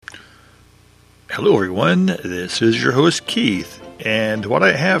Hello everyone, this is your host Keith, and what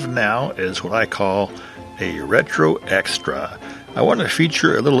I have now is what I call a RetroExtra. I want to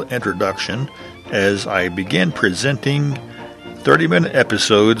feature a little introduction as I begin presenting 30-minute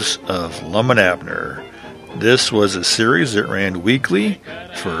episodes of Lum and Abner. This was a series that ran weekly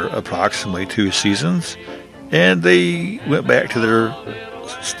for approximately 2 seasons, and they went back to their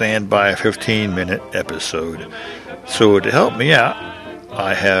standby 15-minute episode. So to help me out,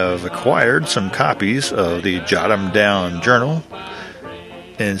 I have acquired some copies of the Jot Em Down Journal.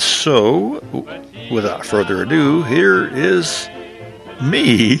 And so, without further ado, here is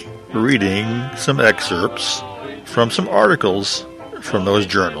me reading some excerpts from some articles from those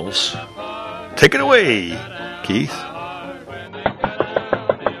journals. Take it away, Keith.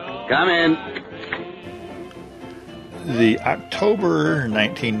 Come in. The October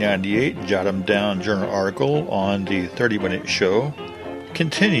 1998 Jot Em Down Journal article on the 30-minute show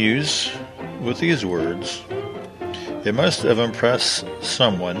continues with these words. It must have impressed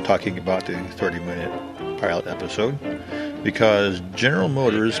someone talking about the 30-minute pilot episode, because General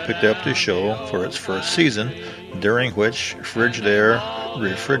Motors picked up the show for its first season, during which Frigidaire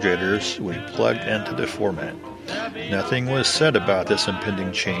refrigerators would be plugged into the format. Nothing was said about this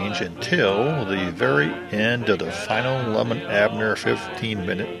impending change until the very end of the final Lum and Abner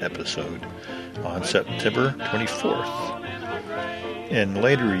 15-minute episode on September 24th. In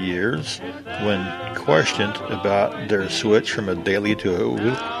later years, when questioned about their switch from a daily to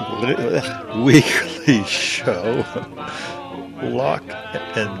a weekly show, Locke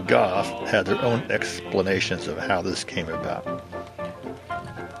and Goff had their own explanations of how this came about.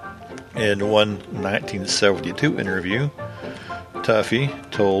 In one 1972 interview,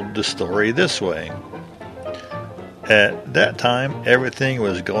 Tuffy told the story this way. At that time, everything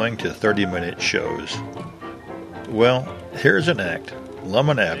was going to 30-minute shows. Well, here's an act, Lum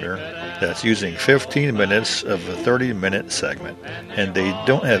and Abner, that's using 15 minutes of a 30-minute segment, and they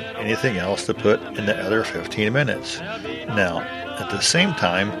don't have anything else to put in the other 15 minutes. Now, at the same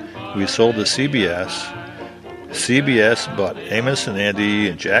time, we sold to CBS. CBS bought Amos and Andy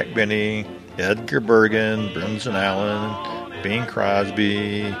and Jack Benny, Edgar Bergen, Burns and Allen, Bing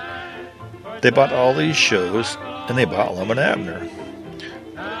Crosby. They bought all these shows, and they bought Lum and Abner.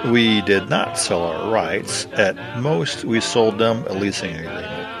 We did not sell our rights. At most, we sold them a leasing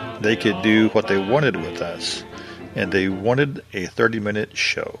agreement. They could do what they wanted with us, and they wanted a 30-minute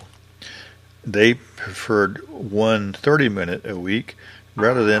show. They preferred one 30-minute a week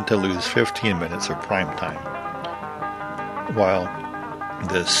rather than to lose 15 minutes of prime time. While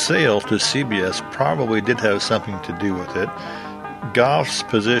the sale to CBS probably did have something to do with it, Goff's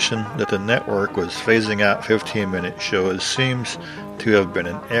position that the network was phasing out 15-minute shows seems to have been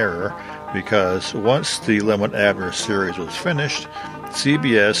an error, because once the Lum and Abner series was finished,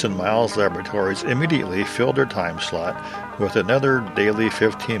 CBS and Miles Laboratories immediately filled their time slot with another daily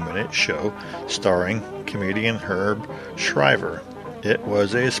 15-minute show starring comedian Herb Shriver. It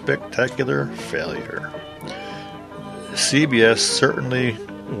was a spectacular failure. CBS certainly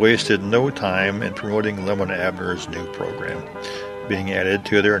wasted no time in promoting Lum and Abner's new program, being added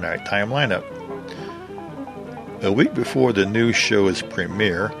to their nighttime lineup. A week before the new show's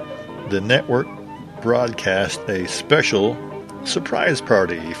premiere, the network broadcast a special surprise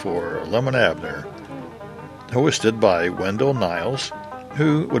party for Lum and Abner, hosted by Wendell Niles,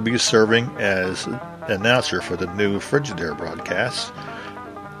 who would be serving as announcer for the new Frigidaire broadcasts.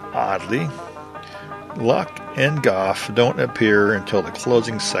 Oddly, Locke and Goff don't appear until the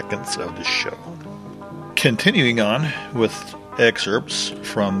closing seconds of the show. Continuing on with excerpts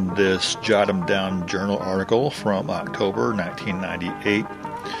from this Jot Em Down Journal article from October 1998,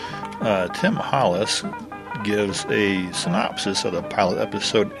 Tim Hollis gives a synopsis of the pilot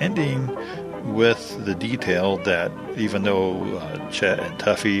episode, ending with the detail that even though Chet and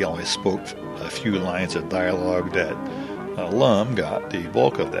Tuffy only spoke a few lines of dialogue, that Lum got the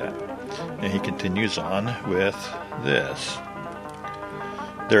bulk of that. And he continues on with this.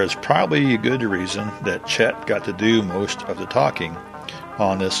 There is probably a good reason that Chet got to do most of the talking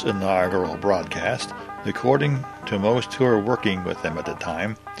on this inaugural broadcast. According to most who are working with him at the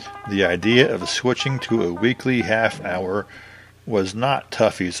time, the idea of switching to a weekly half-hour was not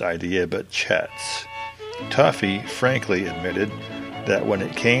Tuffy's idea, but Chet's. Tuffy frankly admitted that when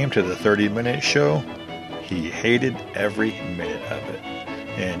it came to the 30-minute show, he hated every minute of it.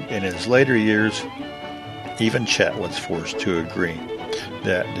 And in his later years, even Chet was forced to agree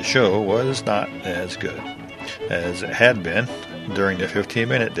that the show was not as good as it had been during the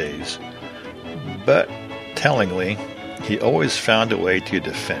 15-minute days. But tellingly, he always found a way to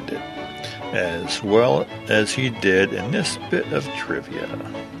defend it, as well as he did in this bit of trivia.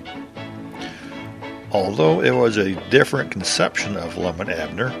 Although it was a different conception of Lum and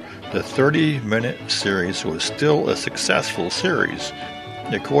Abner, the 30-minute series was still a successful series.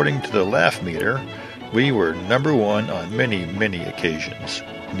 According to the laugh meter, we were number one on many, many occasions,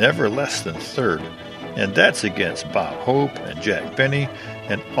 never less than third, and that's against Bob Hope and Jack Benny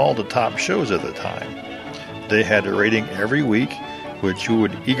and all the top shows of the time. They had a rating every week, which you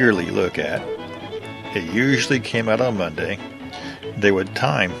would eagerly look at. It usually came out on Monday. They would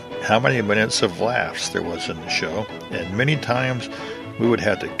time how many minutes of laughs there was in the show, and many times we would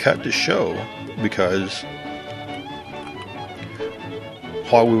have to cut the show because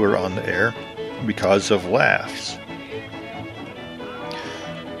while we were on the air because of laughs.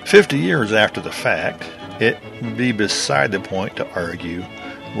 50 years after the fact, it would be beside the point to argue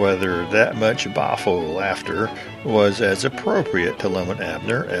whether that much boffo laughter was as appropriate to Lum and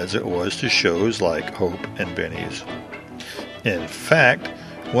Abner as it was to shows like Hope and Benny's. In fact,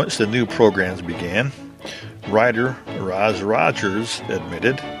 once the new programs began, writer Roz Rogers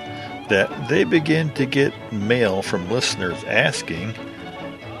admitted that they began to get mail from listeners asking,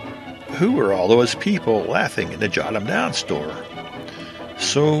 who were all those people laughing in the Jot Em Down store?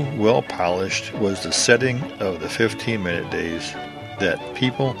 So well polished was the setting of the 15-minute days that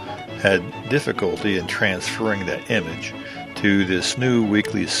people had difficulty in transferring that image to this new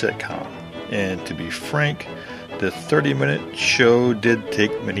weekly sitcom. And to be frank, the 30-minute show did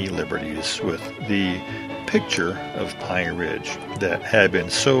take many liberties with the picture of Pine Ridge that had been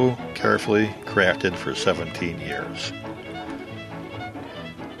so carefully crafted for 17 years.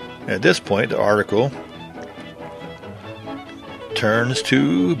 At this point, the article turns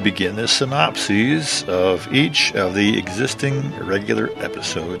to begin the synopses of each of the existing regular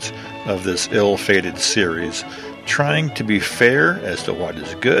episodes of this ill-fated series, trying to be fair as to what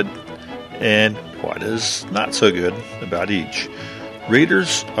is good and what is not so good about each.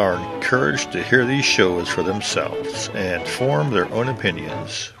 Readers are encouraged to hear these shows for themselves and form their own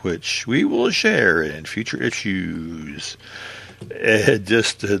opinions, which we will share in future issues. And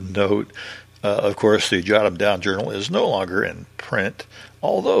just a note, of course, the Jot Em Down Journal is no longer in print,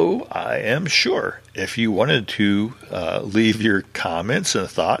 although I am sure if you wanted to leave your comments and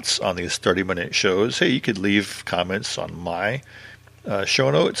thoughts on these 30-minute shows, hey, you could leave comments on my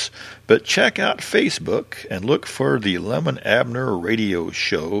show notes, but check out Facebook and look for the Lum and Abner Radio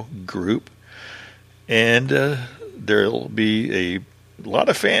Show group, and there'll be a lot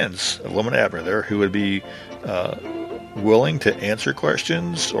of fans of Lum and Abner there who would be willing to answer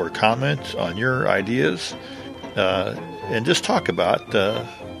questions or comment on your ideas and just talk about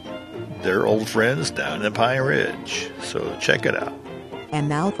their old friends down in Pine Ridge. So check it out. And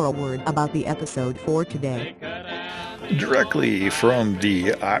now for a word about the episode for today. Directly from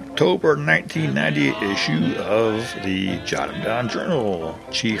the October 1990 issue of the Jot Em Down Journal,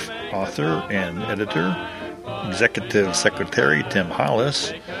 Chief Author and Editor, Executive Secretary Tim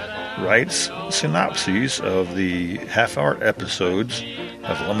Hollis writes synopses of the half-hour episodes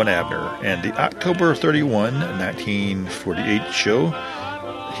of Lum and Abner. And the October 31, 1948 show,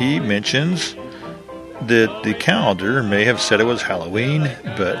 he mentions that the calendar may have said it was Halloween,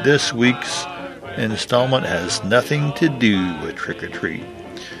 but this week's installment has nothing to do with trick-or-treat.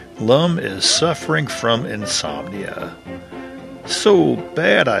 Lum is suffering from insomnia. So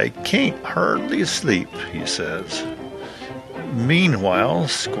bad I can't hardly sleep, he says. Meanwhile,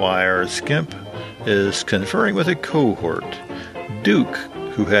 Squire Skimp is conferring with a cohort, Duke,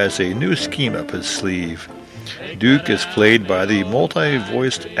 who has a new scheme up his sleeve. Duke is played by the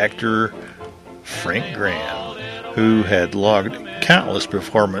multi-voiced actor Frank Graham, who had logged countless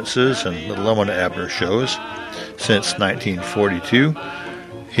performances in the Lum and Abner shows since 1942.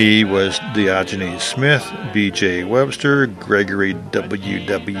 He was Diogenes Smith, B.J. Webster, Gregory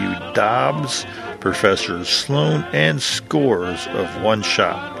W.W. Dobbs, Professor Sloan, and scores of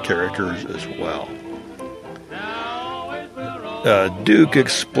one-shot characters as well. Duke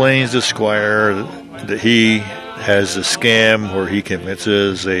explains to Squire that he has a scam where he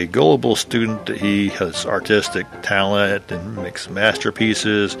convinces a gullible student that he has artistic talent and makes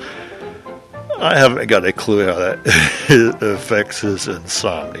masterpieces. I haven't got a clue how that affects his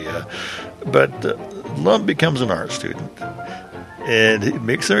insomnia, but Lum becomes an art student, and he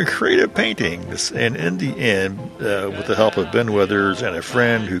makes some creative paintings, and in the end, with the help of Ben Withers and a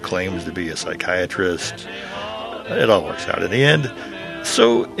friend who claims to be a psychiatrist, it all works out in the end.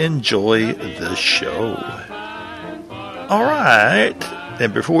 So enjoy the show. All right,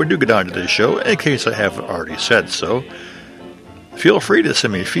 and before we do get on to this show, in case I haven't already said so, feel free to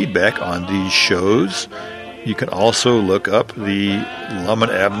send me feedback on these shows. You can also look up the Lum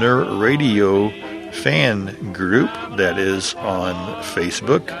and Abner Radio fan group that is on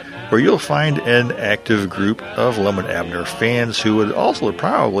Facebook where you'll find an active group of Lum and Abner fans who would also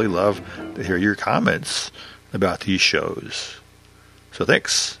probably love to hear your comments about these shows. So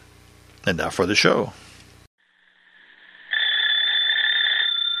thanks. And now for the show.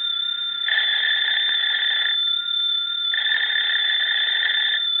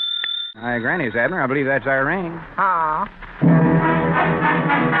 Hi, Granny's Abner. I believe that's our ring.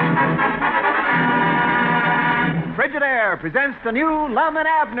 Frigidaire presents the new Lum and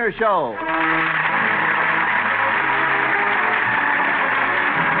Abner Show.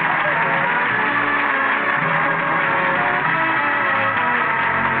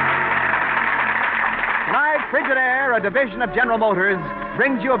 Tonight, Frigidaire, a division of General Motors,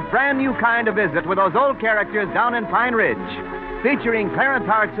 brings you a brand new kind of visit with those old characters down in Pine Ridge, featuring Clarence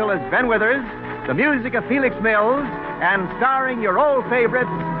Hartzell as Ben Withers, the music of Felix Mills, and starring your old favorites,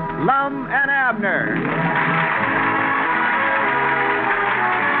 Lum and Abner.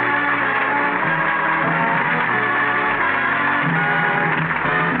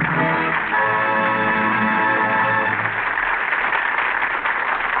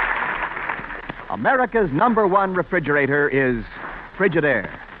 America's number one refrigerator is Frigidaire.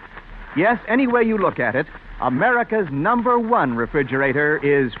 Yes, any way you look at it, America's number one refrigerator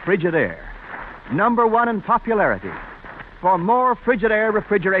is Frigidaire. Number one in popularity. For more Frigidaire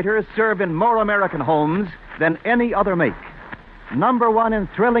refrigerators serve in more American homes than any other make. Number one in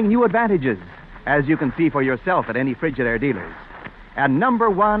thrilling new advantages, as you can see for yourself at any Frigidaire dealers. And number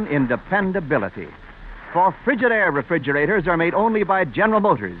one in dependability. For Frigidaire refrigerators are made only by General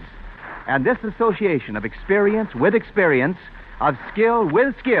Motors. And this association of experience with experience, of skill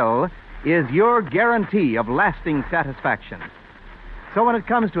with skill, is your guarantee of lasting satisfaction. So when it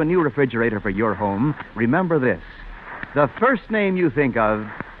comes to a new refrigerator for your home, remember this. The first name you think of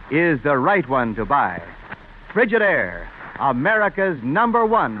is the right one to buy. Frigidaire, America's number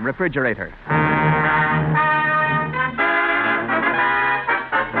one refrigerator.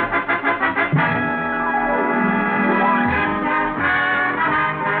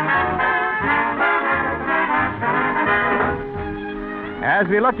 As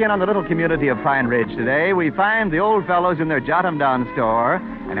we look in on the little community of Pine Ridge today, we find the old fellows in their Jot Em Down store,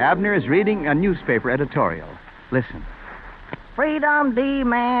 and Abner is reading a newspaper editorial. Listen. Freedom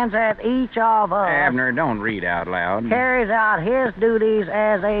demands that each of us Abner, don't read out loud. carries out his duties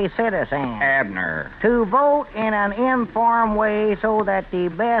as a citizen. Abner. To vote in an informed way so that the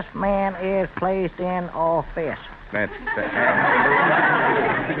best man is placed in office. That's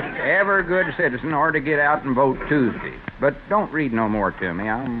every good citizen ought to get out and vote Tuesday. But don't read no more to me.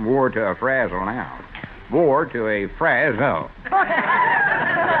 I'm wore to a frazzle now. Wore to a frazzle.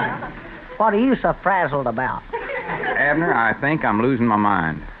 What are you so frazzled about? Abner, I think I'm losing my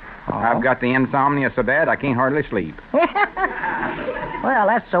mind. Oh. I've got the insomnia so bad I can't hardly sleep. Well,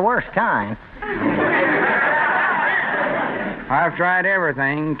 that's the worst kind. I've tried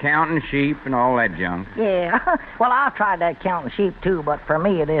everything, counting sheep and all that junk. Yeah. Well, I've tried that counting sheep, too, but for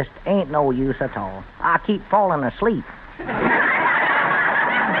me, it just ain't no use at all. I keep falling asleep.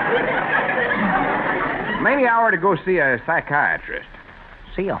 Maybe I ought to go see a psychiatrist.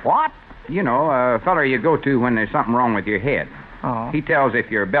 See a what? You know, a feller you go to when there's something wrong with your head. Oh. He tells if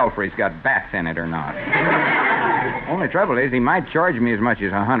your belfry's got bats in it or not. Only trouble is he might charge me as much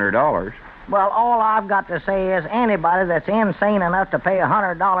as $100. Well, all I've got to say is anybody that's insane enough to pay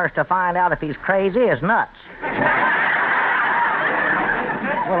 $100 to find out if he's crazy is nuts.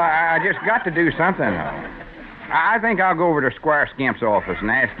 Well, I just got to do something, though. I think I'll go over to Squire Skimp's office and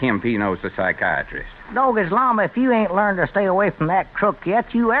ask him if he knows the psychiatrist. Dog Islam, if you ain't learned to stay away from that crook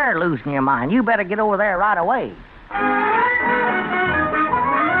yet, you are losing your mind. You better get over there right away.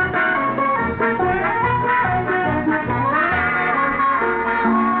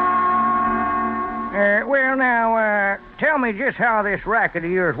 Well, now, tell me just how this racket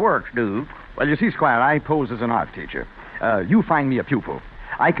of yours works, Duke. Well, you see, Squire, I pose as an art teacher. You find me a pupil.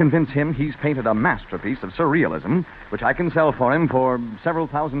 I convince him he's painted a masterpiece of surrealism, which I can sell for him for several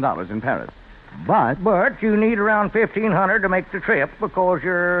 $1,000s in Paris. But you need around $1,500 to make the trip because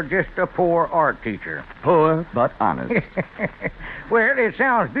you're just a poor art teacher. poor but honest. Well, it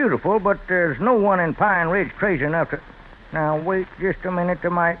sounds beautiful, but there's no one in Pine Ridge crazy enough to... Now, wait just a minute.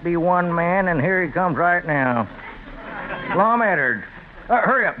 There might be one man, and here he comes right now. Lum Eddard.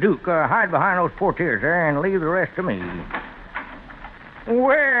 Hurry up, Duke. Hide behind those portieres there and leave the rest to me.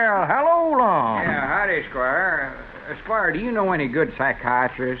 Well, hello, Lum. Yeah, howdy, Squire. Squire, do you know any good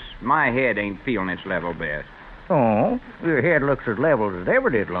psychiatrists? My head ain't feeling its level best. Oh, your head looks as level as it ever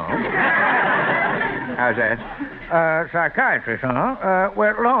did, Lum. How's that? Psychiatrist, huh?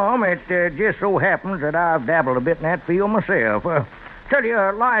 Well, Lum, it just so happens that I've dabbled a bit in that field myself. Tell you,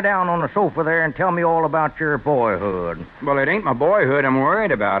 lie down on the sofa there and tell me all about your boyhood. Well, it ain't my boyhood I'm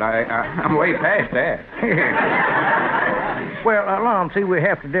worried about. I'm way past that. Well, Lum, see, we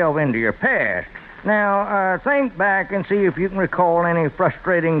have to delve into your past. Now, think back and see if you can recall any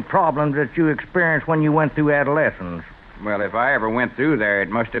frustrating problems that you experienced when you went through adolescence. Well, if I ever went through there, it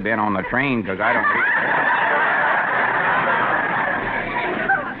must have been on the train, because I don't...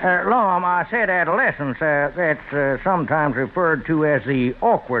 Lum, I said adolescence. That's sometimes referred to as the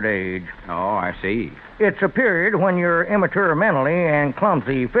awkward age. Oh, I see. It's a period when you're immature mentally and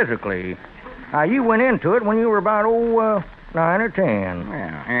clumsy physically. You went into it when you were about, 9 or 10.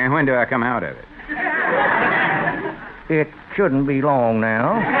 Yeah, and when do I come out of it? It shouldn't be long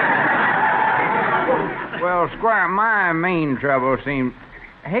now. Well, Squire, my main trouble seems...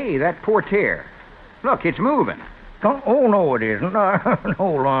 Hey, that portiere. Look, it's moving. Oh, no, it isn't. No,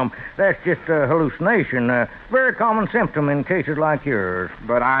 Lum. That's just a hallucination. Very common symptom in cases like yours.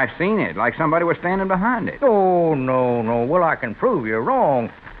 But I seen it, like somebody was standing behind it. Oh, no. Well, I can prove you're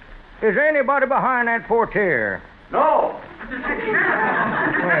wrong. Is there anybody behind that portiere? No.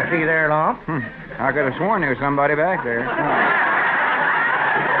 Well, see there, Lum? I could have sworn there was somebody back there.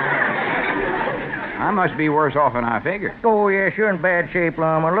 I must be worse off than I figured. Oh, yes, you're in bad shape,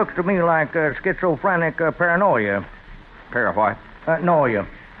 Lum. It looks to me like schizophrenic paranoia. Para what? Noia.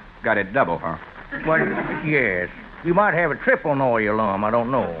 Got it double, huh? Well, yes. You might have a triple noia, Lum. I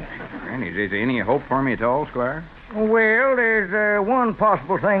don't know. And is there any hope for me at all, Squire? Well, there's one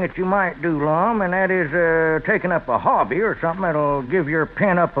possible thing that you might do, Lum, and that is taking up a hobby or something that'll give your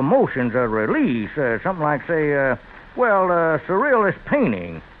pent-up emotions a release. Something like, say, surrealist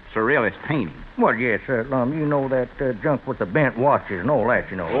painting. Surrealist painting? Well, yes, Lum, you know that junk with the bent watches and all that,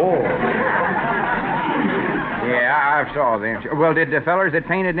 you know. Oh. Yeah, I saw them. Well, did the fellers that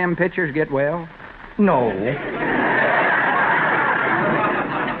painted them pictures get well? No.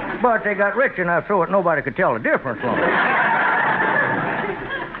 But they got rich enough so that nobody could tell the difference, Lum.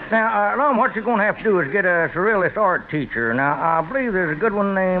 Now, Lum, what you're going to have to do is get a surrealist art teacher. Now, I believe there's a good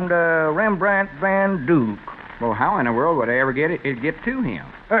one named Rembrandt Van Dyck. Well, how in the world would I ever get to him?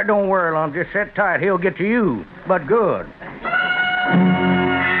 Don't worry, Lum. Just sit tight. He'll get to you. But good.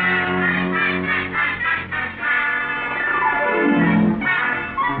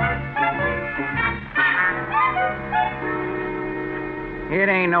 It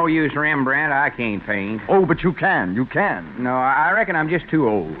ain't no use, Rembrandt. I can't paint. Oh, but you can. You can. No, I reckon I'm just too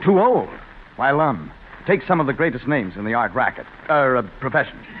old. Too old? Why, Lum, take some of the greatest names in the art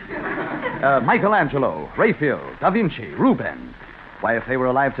profession. Michelangelo, Raphael, Da Vinci, Rubens. Why, if they were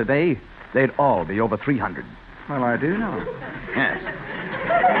alive today, they'd all be over 300. Well, I do know. Yes.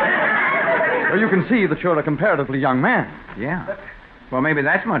 Well, you can see that you're a comparatively young man. Yeah. Well, maybe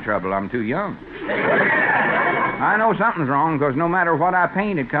that's my trouble. I'm too young. I know something's wrong, because no matter what I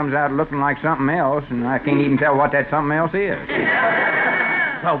paint, it comes out looking like something else, and I can't even tell what that something else is.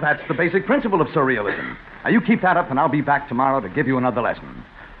 Well, that's the basic principle of surrealism. Now, you keep that up, and I'll be back tomorrow to give you another lesson.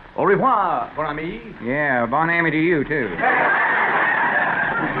 Au revoir, bon ami. Yeah, bon ami to you, too.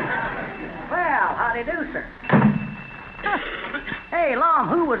 Well, howdy do, sir. Hey, Lum,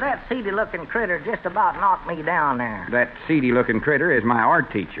 who was that seedy-looking critter just about knocked me down there? That seedy-looking critter is my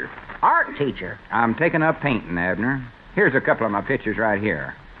art teacher. Art teacher? I'm taking up painting, Abner. Here's a couple of my pictures right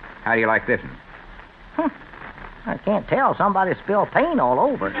here. How do you like this one? I can't tell. Somebody spilled paint all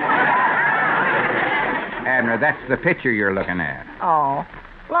over it. Abner, that's the picture you're looking at. Oh.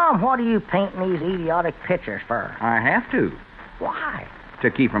 Lum, what are you painting these idiotic pictures for? I have to. Why? To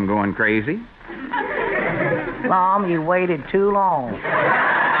keep from going crazy. Lum, you waited too long.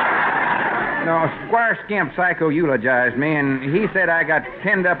 No, Squire Skimp psycho-eulogized me, and he said I got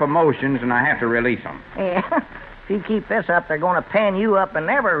penned-up emotions and I have to release them. Yeah. If you keep this up, they're going to pen you up and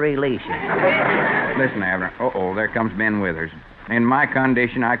never release you. Listen, Abner. There comes Ben Withers. In my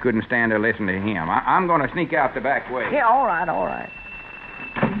condition, I couldn't stand to listen to him. I'm going to sneak out the back way. Yeah, all right.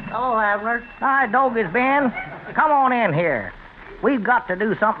 Hello, Abner. Hi, Doggies, Ben. Come on in here. We've got to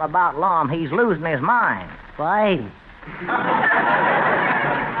do something about Lum. He's losing his mind. Why?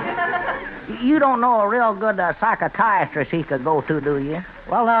 You don't know a real good psychiatrist he could go to, do you?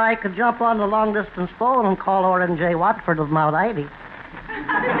 Well, I could jump on the long-distance phone and call R.N.J. Watford of Mount Ida.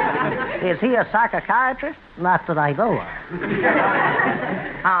 Is he a psychiatrist? Not that I know of.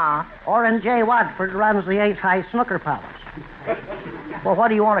 R.N.J. Watford runs the Ace High Snooker Palace. Well, what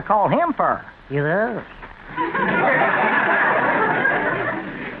do you want to call him for? Yes.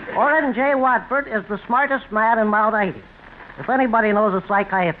 R.N.J. Watford is the smartest man in Mount Ida. If anybody knows a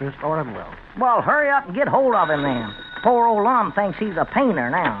psychiatrist, Orrin will. Well, hurry up and get hold of him then. Poor old Lum thinks he's a painter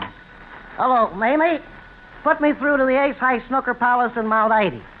now. Hello, Mamie. Put me through to the Ace High Snooker Palace in Mount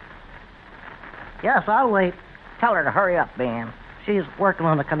Ida. Yes, I'll wait. Tell her to hurry up, Ben. She's working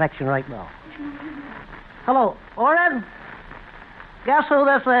on the connection right now. Hello, Orrin? Guess who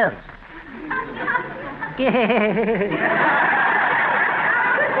this is?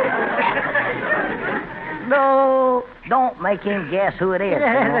 No, don't make him guess who it is,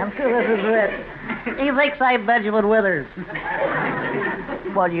 Ben. This is it. He thinks I'm Benjamin Withers.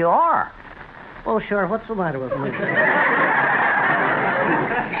 Well, you are. Oh, sure. What's the matter with me?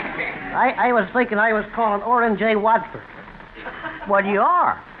 I was thinking I was calling Orrin J. Watford. Well, you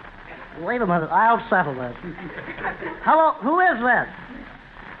are. Wait a minute. I'll settle this. Hello, who is this?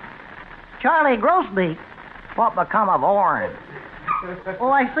 Charlie Grosbeak. What become of Orrin? Oh,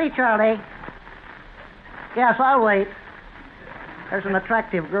 I see, Charlie. Yes, I'll wait. There's an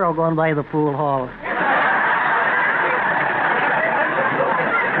attractive girl going by the pool hall.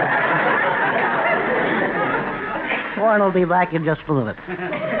 Orrin will be back in just a minute.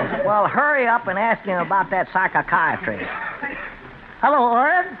 Well, hurry up and ask him about that psychiatrist. Hello,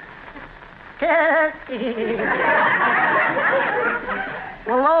 Orrin.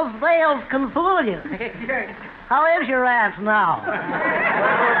 Well, those veils can fool you. How is your aunt now?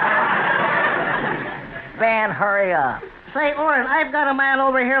 Ben, hurry up. Say, Orrin, I've got a man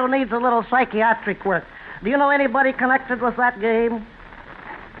over here who needs a little psychiatric work. Do you know anybody connected with that game?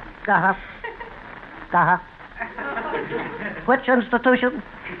 Which institution?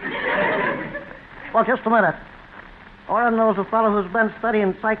 Well, just a minute. Orrin knows a fellow who's been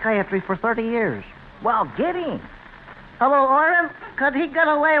studying psychiatry for 30 years. Well, get him. Hello, Orrin. Could he get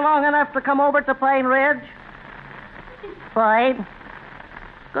away long enough to come over to Pine Ridge? Fine.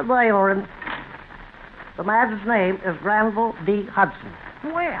 Goodbye, Orrin. The man's name is Granville D. Hudson.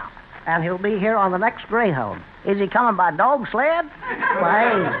 Well, And he'll be here on the next Greyhound. is he coming by dog sled?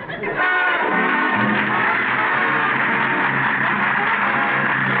 Fine.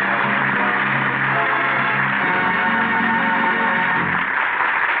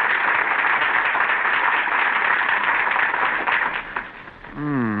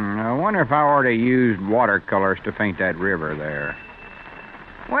 I wonder if I ought to use watercolors to paint that river there.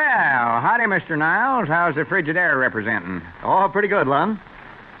 Well, howdy, Mr. Niles. How's the Frigidaire representing? Oh, pretty good, Lum.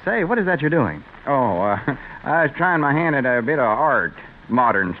 Say, what is that you're doing? Oh, I was trying my hand at a bit of art,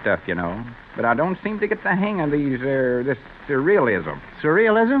 modern stuff, you know. But I don't seem to get the hang of this surrealism.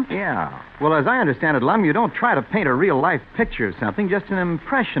 Surrealism? Yeah. Well, as I understand it, Lum, you don't try to paint a real-life picture of something, just an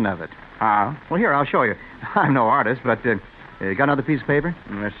impression of it. Huh? Well, here, I'll show you. I'm no artist, but you got another piece of paper?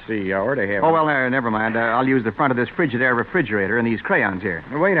 Let's see. I ought to have... Oh, well, never mind. I'll use the front of this Frigidaire refrigerator and these crayons here.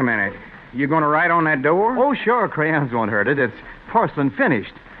 Wait a minute. You going to write on that door? Oh, sure, crayons won't hurt it. It's porcelain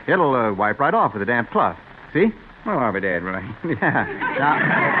finished. It'll wipe right off with a damp cloth. See? Well, I'll be dead, will I? Yeah.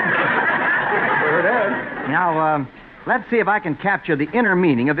 Sure it is. Now, let's see if I can capture the inner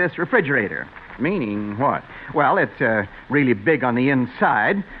meaning of this refrigerator. Meaning what? Well, it's really big on the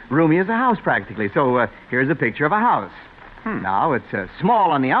inside, roomy as a house practically. So here's a picture of a house. Now, it's small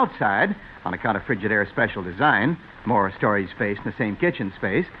on the outside, on account of Frigidaire's special design. More storage space in the same kitchen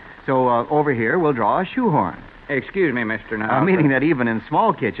space. So over here, we'll draw a shoehorn. Excuse me, Mr. Niles. Meaning that even in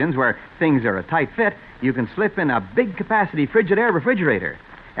small kitchens where things are a tight fit, you can slip in a big-capacity Frigidaire refrigerator.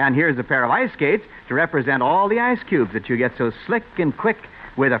 And here's a pair of ice skates to represent all the ice cubes that you get so slick and quick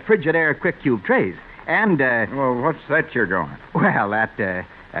with a Frigidaire quick cube trays. And, Well, what's that you're drawing? well, that's a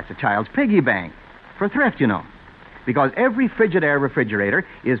child's piggy bank. For thrift, you know. Because every Frigidaire refrigerator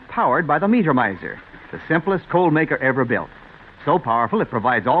is powered by the meter miser, the simplest coal maker ever built. So powerful, it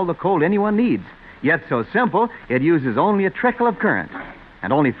provides all the coal anyone needs. Yet so simple, it uses only a trickle of current.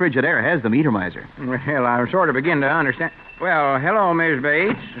 And only Frigidaire has the meter miser. Well, I sort of begin to understand. Well, hello, Miss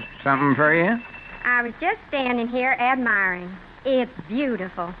Bates. Something for you? I was just standing here admiring. It's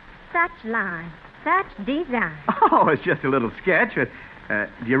beautiful. Such line. Such design. Oh, it's just a little sketch. But,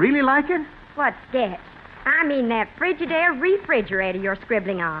 do you really like it? What sketch? I mean that Frigidaire refrigerator you're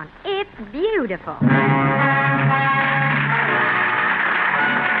scribbling on. It's beautiful.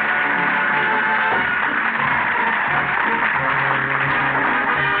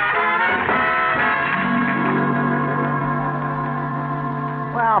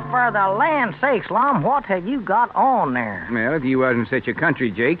 Well, for the land's sakes, Lum, what have you got on there? Well, if you wasn't such a country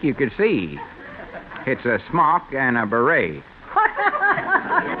Jake, you could see. It's a smock and a beret.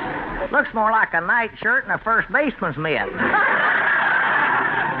 Looks more like a nightshirt and a first baseman's mitt.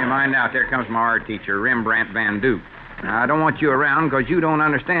 You mind out, there comes my art teacher, Rembrandt Van Dyck. Now, I don't want you around because you don't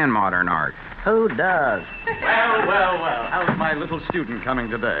understand modern art. Who does? Well. How's my little student coming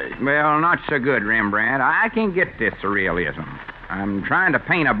today? Well, not so good, Rembrandt. I can't get this surrealism. I'm trying to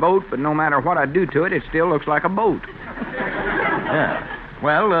paint a boat, but no matter what I do to it, it still looks like a boat. Yeah.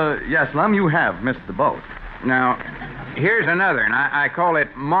 Well, yes, Lum, you have missed the boat. Now, here's another, and I call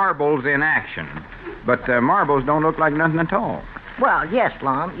it Marbles in Action. But marbles don't look like nothing at all. Well, yes,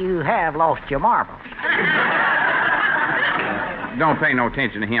 Lum, you have lost your marbles. Don't pay no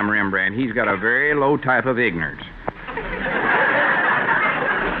attention to him, Rembrandt. He's got a very low type of ignorance.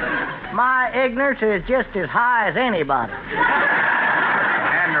 My ignorance is just as high as anybody.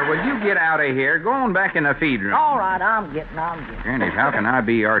 Abner, will you get out of here? Go on back in the feed room. All right, I'm getting. Grannies, how can I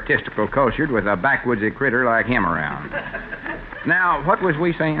be artistical cultured with a backwoodsy critter like him around? Now, what was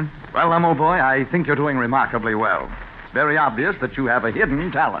we saying? Well, Lum, old boy, I think you're doing remarkably well. It's very obvious that you have a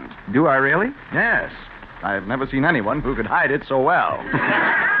hidden talent. Do I really? Yes. I've never seen anyone who could hide it so well.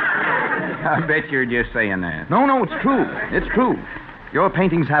 I bet you're just saying that. No, it's true. It's true. Your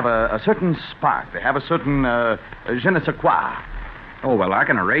paintings have a certain spark. They have a certain je ne sais quoi. Oh, well, I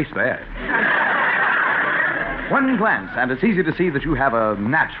can erase that. One glance, and it's easy to see that you have a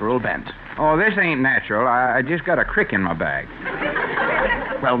natural bent. Oh, this ain't natural. I just got a crick in my back.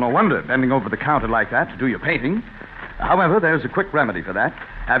 Well, no wonder, bending over the counter like that to do your painting. However, there's a quick remedy for that.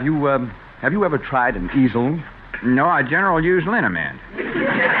 Have you ever tried an easel? No, I generally use liniment.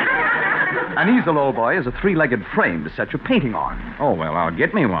 An easel, old boy, is a three-legged frame to set your painting on. Oh, well, I'll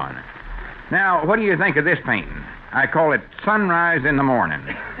get me one. Now, what do you think of this painting? I call it Sunrise in the Morning.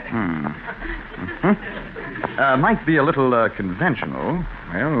 Might be a little conventional.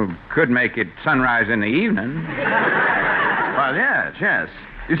 Well, could make it Sunrise in the Evening. Well, yes.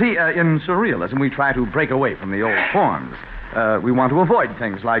 You see, in Surrealism, we try to break away from the old forms. We want to avoid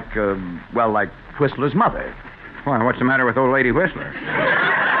things like Whistler's mother. Why, what's the matter with old lady Whistler?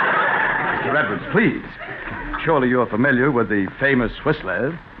 Mr. Edwards, please. Surely you're familiar with the famous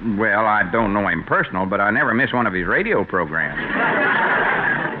Whistler. Well, I don't know him personal, but I never miss one of his radio programs.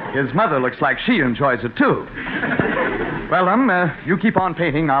 His mother looks like she enjoys it, too. Well, you keep on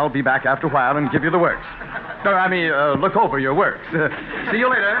painting. I'll be back after a while and give you the works. Look over your works. See you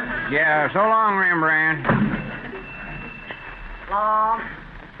later. Yeah, so long, Rembrandt. Long.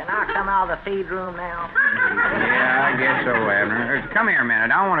 Can I come out of the feed room now? Yeah, I guess so, Abner. Come here a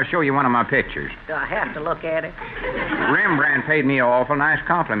minute. I want to show you one of my pictures. Do I have to look at it? Rembrandt paid me an awful nice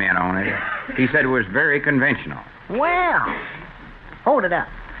compliment on it. He said it was very conventional. Well, hold it up.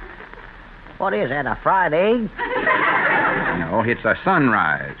 What is that, a fried egg? No, it's a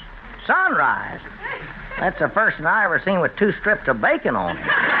sunrise. Sunrise? That's the first one I ever seen with 2 strips of bacon on it.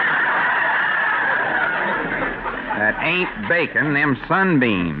 That ain't bacon, them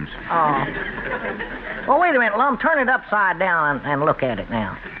sunbeams. Oh. Well, wait a minute, Lum. Turn it upside down and look at it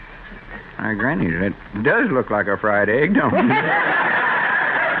now. Granny, it does look like a fried egg, don't it?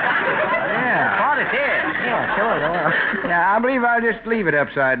 Yeah. What it is. Yeah, sure it will. Yeah, I believe I'll just leave it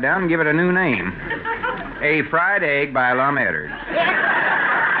upside down and give it a new name. A Fried Egg by Lum Edwards.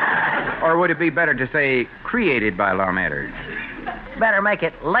 Or would it be better to say created by Lum Edwards? Better make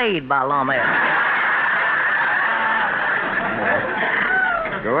it laid by Lum Edwards.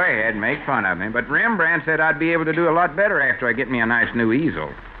 Go ahead, make fun of me. But Rembrandt said I'd be able to do a lot better after I get me a nice new easel.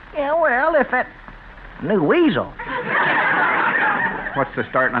 Yeah, well, if that new weasel. What's the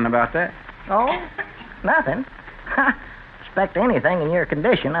startling about that? Oh, nothing. Expect anything in your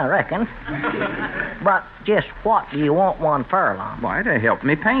condition, I reckon. But just what do you want one for, Lum? Why, to help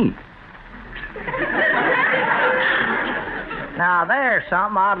me paint. Now, there's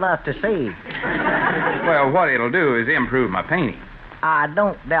something I'd love to see. Well, what it'll do is improve my painting. I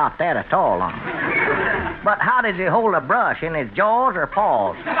don't doubt that at all, Lum. But how does he hold a brush, in his jaws or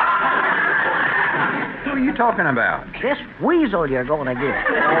paws? Who are you talking about? This weasel you're going to get.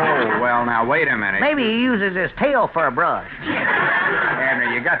 Oh, well, now, wait a minute. Maybe he uses his tail for a brush.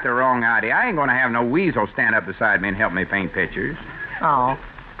 Abner, you got the wrong idea. I ain't going to have no weasel stand up beside me and help me paint pictures. Oh,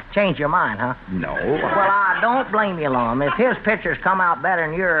 change your mind, huh? No. Well, I don't blame you, Lum. If his pictures come out better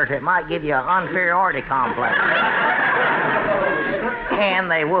than yours, it might give you an inferiority complex.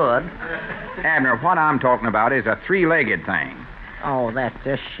 And they would. Abner, what I'm talking about is a 3-legged thing. Oh, that's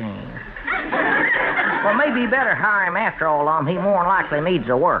a shame. Well, maybe you better hire him after all, Lum. He more than likely needs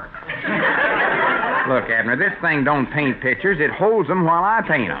the work. Look, Abner, this thing don't paint pictures. It holds them while I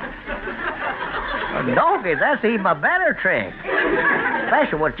paint them. Donkey, that's even a better trick.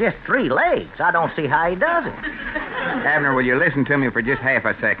 Especially with just 3 legs. I don't see how he does it. Abner, will you listen to me for just half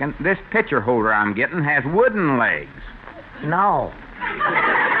a second? This picture holder I'm getting has wooden legs. No.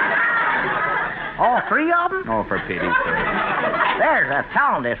 All 3 of them? Oh, for pity's sake. There's a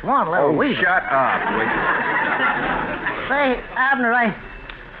talented one little weasel. Shut up, will you? Say, Abner,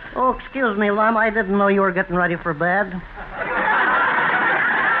 Oh, excuse me, Lum. I didn't know you were getting ready for bed.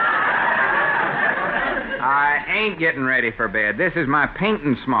 ain't getting ready for bed. This is my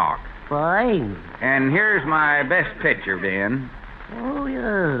painting smock. Fine. And here's my best picture, Ben. Oh,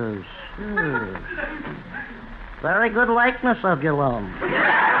 yes. Yes. Very good likeness of you, Lum.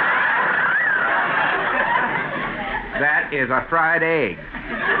 That is a fried egg.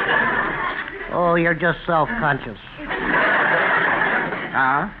 Oh, you're just self-conscious.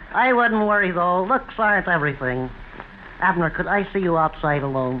 Huh? I wouldn't worry, though. Looks aren't everything. Abner, could I see you outside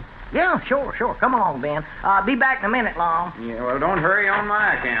alone? Yeah, sure. Come along, Ben. Be back in a minute, Lum. Yeah, well, don't hurry on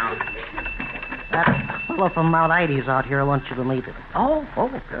my account. That fellow from Mount Ides out here wants you to meet him. Oh,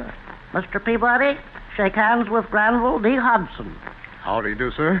 good. Mr. Peabody, shake hands with Granville D. Hodson. How do you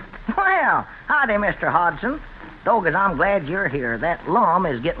do, sir? Well, howdy, Mr. Hodson. Doggos, I'm glad you're here. That Lum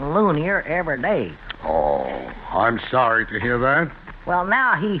is getting loonier every day. Oh, I'm sorry to hear that. Well,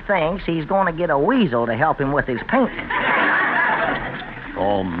 now he thinks he's going to get a weasel to help him with his painting.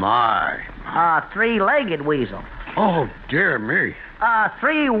 Oh, my. A three-legged weasel. Oh, dear me. A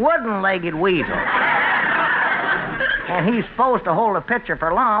three-wooden-legged weasel. And he's supposed to hold a picture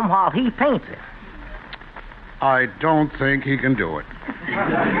for Lum while he paints it. I don't think he can do it.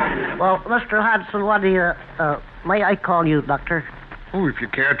 Well, Mr. Hodson, what do you... may I call you, Doctor? Oh, if you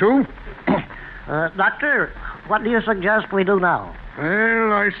care to. Doctor, what do you suggest we do now?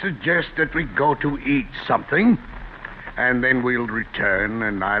 Well, I suggest that we go to eat something, and then we'll return,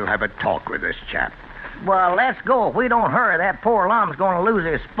 and I'll have a talk with this chap. Well, let's go. If we don't hurry, that poor Lum's going to lose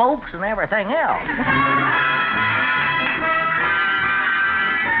his spokes and everything else.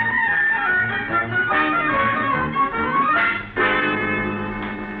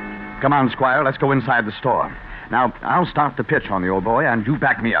 Come on, Squire. Let's go inside the store. Now, I'll start the pitch on the old boy, and you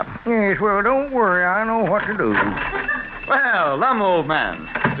back me up. Yes, well, don't worry. I know what to do. Well, Lum, old man.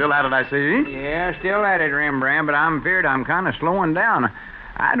 Still at it, I see. Yeah, still at it, Rembrandt, but I'm feared I'm kind of slowing down.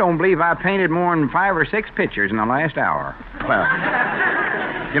 I don't believe I painted more than 5 or 6 pictures in the last hour. Well,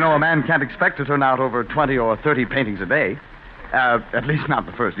 you know, a man can't expect to turn out over 20 or 30 paintings a day. At least not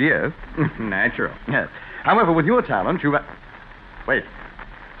the first year. Natural. Yes. However, with your talent, you... Wait.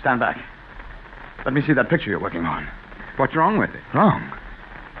 Stand back. Let me see that picture you're working on. What's wrong with it? Wrong?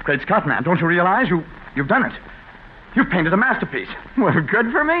 Great Scott, man. Don't you realize you've done it? You've painted a masterpiece. Well,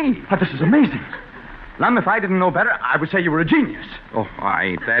 good for me. But this is amazing. Lum, if I didn't know better, I would say you were a genius. Oh, I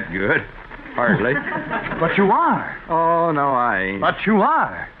ain't that good. Hardly. But you are. Oh, no, I ain't. But you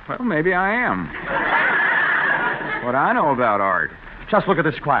are. Well, maybe I am. What I know about art. Just look at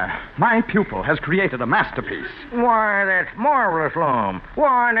this, Squire. My pupil has created a masterpiece. Why, that's marvelous, Lum.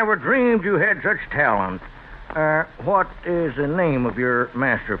 Why, I never dreamed you had such talent. What is the name of your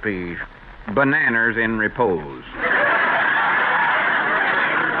masterpiece? Bananas in Repose.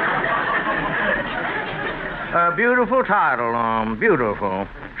 A beautiful title, beautiful.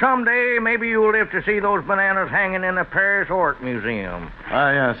 Someday, maybe you'll live to see those bananas hanging in the Paris Art Museum.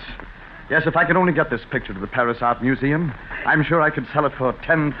 Yes. Yes, if I could only get this picture to the Paris Art Museum, I'm sure I could sell it for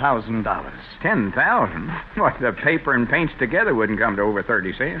 $10,000. $10,000? What, the paper and paints together wouldn't come to over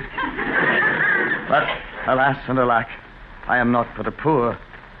 30 cents. But, alas and alack, I am not but a poor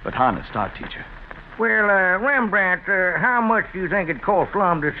but honest art teacher. Well, Rembrandt, how much do you think it cost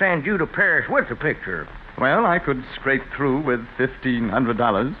Lum to send you to Paris with the picture? Well, I could scrape through with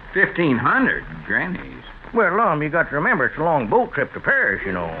 $1,500. $1,500? Grannies. Well, Lum, you got to remember it's a long boat trip to Paris,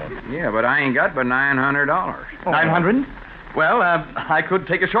 you know. Yeah, but I ain't got but $900. $900? Well, I could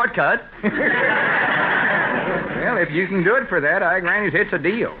take a shortcut. Well, if you can do it for that, Grannies, it's a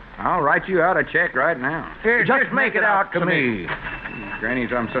deal. I'll write you out a check right now. Here, just make it out to me.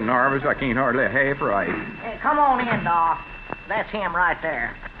 Grannies, I'm so nervous I can't hardly half write. Hey, come on in, Doc. That's him right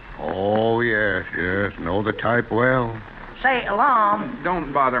there. Oh, yes. Know the type well. Say, Lum.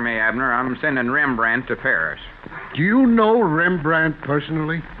 Don't bother me, Abner. I'm sending Rembrandt to Paris. Do you know Rembrandt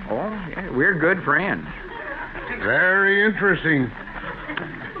personally? Oh, yeah, we're good friends. Very interesting.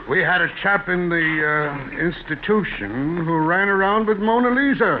 We had a chap in the institution who ran around with Mona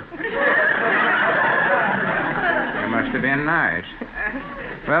Lisa. It must have been nice.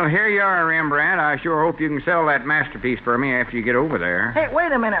 Well, here you are, Rembrandt. I sure hope you can sell that masterpiece for me after you get over there. Hey,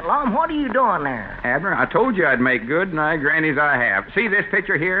 wait a minute, Lum. What are you doing there? Abner, I told you I'd make good, and Grannies, I have. See this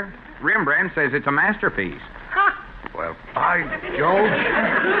picture here? Rembrandt says it's a masterpiece. Ha! Well, by Jove,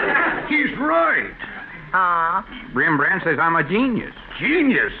 he's right. Rembrandt says I'm a genius.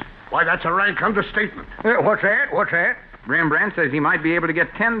 Genius? Why, that's a rank understatement. What's that? Rembrandt says he might be able to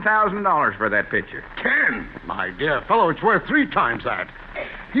get $10,000 for that picture. 10? My dear fellow, it's worth 3 times that.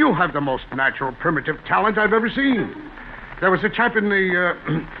 You have the most natural, primitive talent I've ever seen. There was a chap in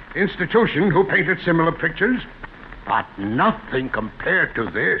the institution who painted similar pictures. but nothing compared to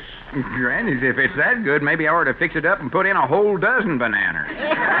this. Granny's, if it's that good, maybe I ought to fix it up and put in a whole dozen bananas.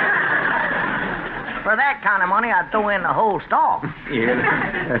 For that kind of money, I'd throw in the whole stalk.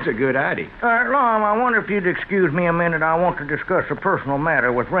 Yeah, that's a good idea. Lum, I wonder if you'd excuse me a minute. I want to discuss a personal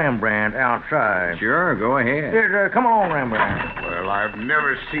matter with Rembrandt outside. Sure, go ahead. Here, come along, Rembrandt. Well, I've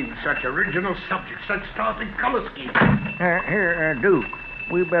never seen such original subjects, such startling color schemes. Here, Duke.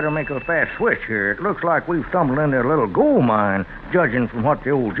 We better make a fast switch here. It looks like we've stumbled into a little gold mine, judging from what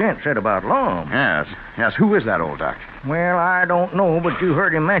the old gent said about Lum. Yes. Who is that old duck? Well, I don't know, but you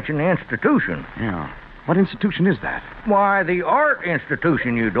heard him mention the institution. Yeah. What institution is that? Why, the art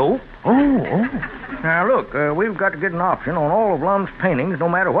institution, you dope. Oh. Now, look, we've got to get an option on all of Lum's paintings, no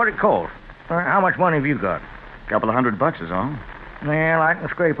matter what it costs. How much money have you got? Couple of $100 is all. Well, I can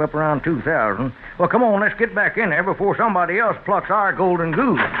scrape up around 2,000. Well, come on, let's get back in there before somebody else plucks our golden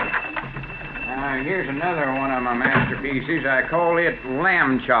goose. Here's another one of my masterpieces. I call it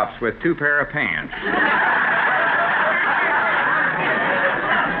lamb chops with 2 pair of pants.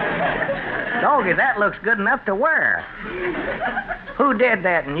 Doggy, that looks good enough to wear. Who did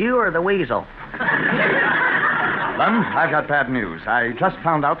that, and you or the weasel? Lum, I've got bad news. I just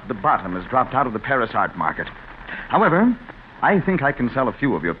found out that the bottom has dropped out of the Paris art market. However, I think I can sell a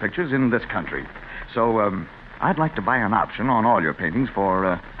few of your pictures in this country. So, I'd like to buy an option on all your paintings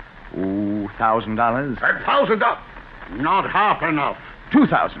for, $1,000. $1,000? Not half enough.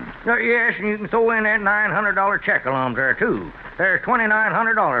 $2,000. Yes, and you can throw in that $900 check along there, too. There's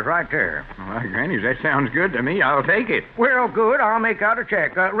 $2,900 right there. Well, Granny, that sounds good to me. I'll take it. Well, good. I'll make out a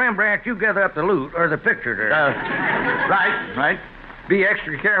check. Rembrandt, you gather up the loot, or the picture there. Right. Be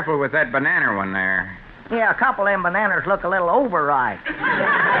extra careful with that banana one there. Yeah, a couple of them bananas look a little overripe.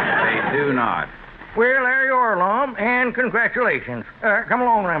 They do not. Well, there you are, Lum, and congratulations. Come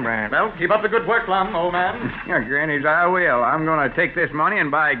along, Rembrandt. Well, keep up the good work, Lum, old man. Yeah, Grannies, I will. I'm going to take this money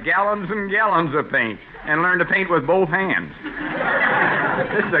and buy gallons and gallons of paint and learn to paint with both hands.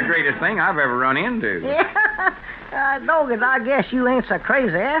 This is the greatest thing I've ever run into. Yeah, Doggins, I guess you ain't so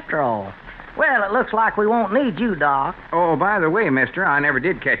crazy after all. Well, it looks like we won't need you, Doc. Oh, by the way, mister, I never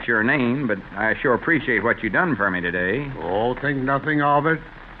did catch your name, but I sure appreciate what you done for me today. Oh, think nothing of it.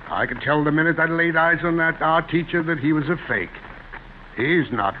 I could tell the minute I laid eyes on that art teacher that he was a fake. He's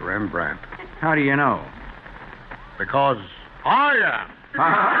not Rembrandt. How do you know? Because I am.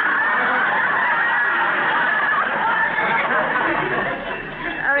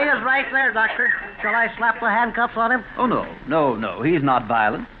 There he is right there, Doctor. Shall I slap the handcuffs on him? Oh, no. He's not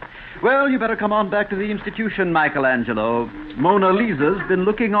violent. Well, you better come on back to the institution, Michelangelo. Mona Lisa's been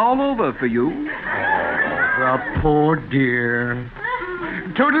looking all over for you. Oh, the poor dear.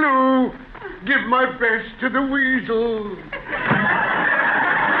 Toodaloo, give my best to the weasel.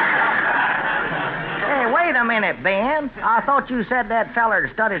 Hey, wait a minute, Ben. I thought you said that feller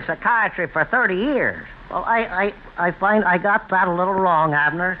studied psychiatry for 30 years. Well, I find I got that a little wrong,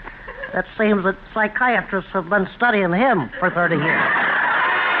 Abner. It seems that psychiatrists have been studying him for 30 years.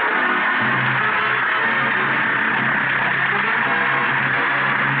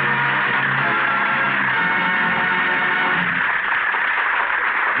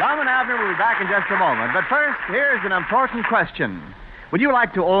 Lum and Abner will be back in just a moment. But first, here's an important question. Would you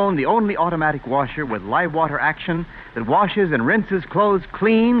like to own the only automatic washer with live water action that washes and rinses clothes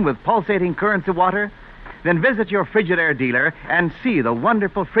clean with pulsating currents of water? Then visit your Frigidaire dealer and see the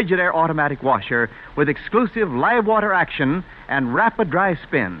wonderful Frigidaire automatic washer with exclusive live water action and rapid dry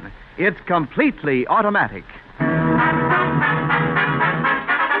spin. It's completely automatic.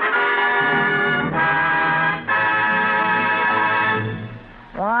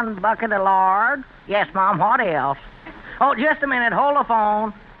 One bucket of lard. Yes, Mom, what else? Oh, just a minute. Hold the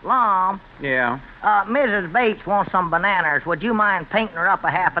phone. Lum. Yeah. Mrs. Bates wants some bananas. Would you mind painting her up a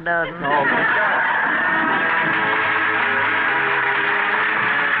half a dozen? Oh,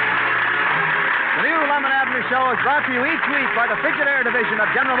 The new Lum and Abner show is brought to you each week by the Frigidaire division of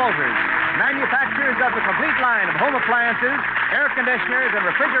General Motors, manufacturers of the complete line of home appliances, air conditioners, and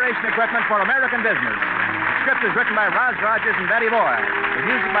refrigeration equipment for American business. The script is written by Roz Rogers and Betty Boyle, with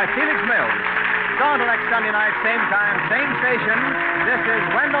music by Felix Mills. So until next Sunday night, same time, same station, this is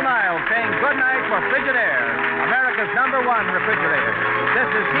Wendell Niles saying good night for Frigidaire, America's #1 refrigerator. This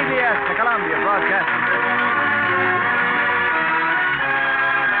is CBS, the Columbia Broadcasting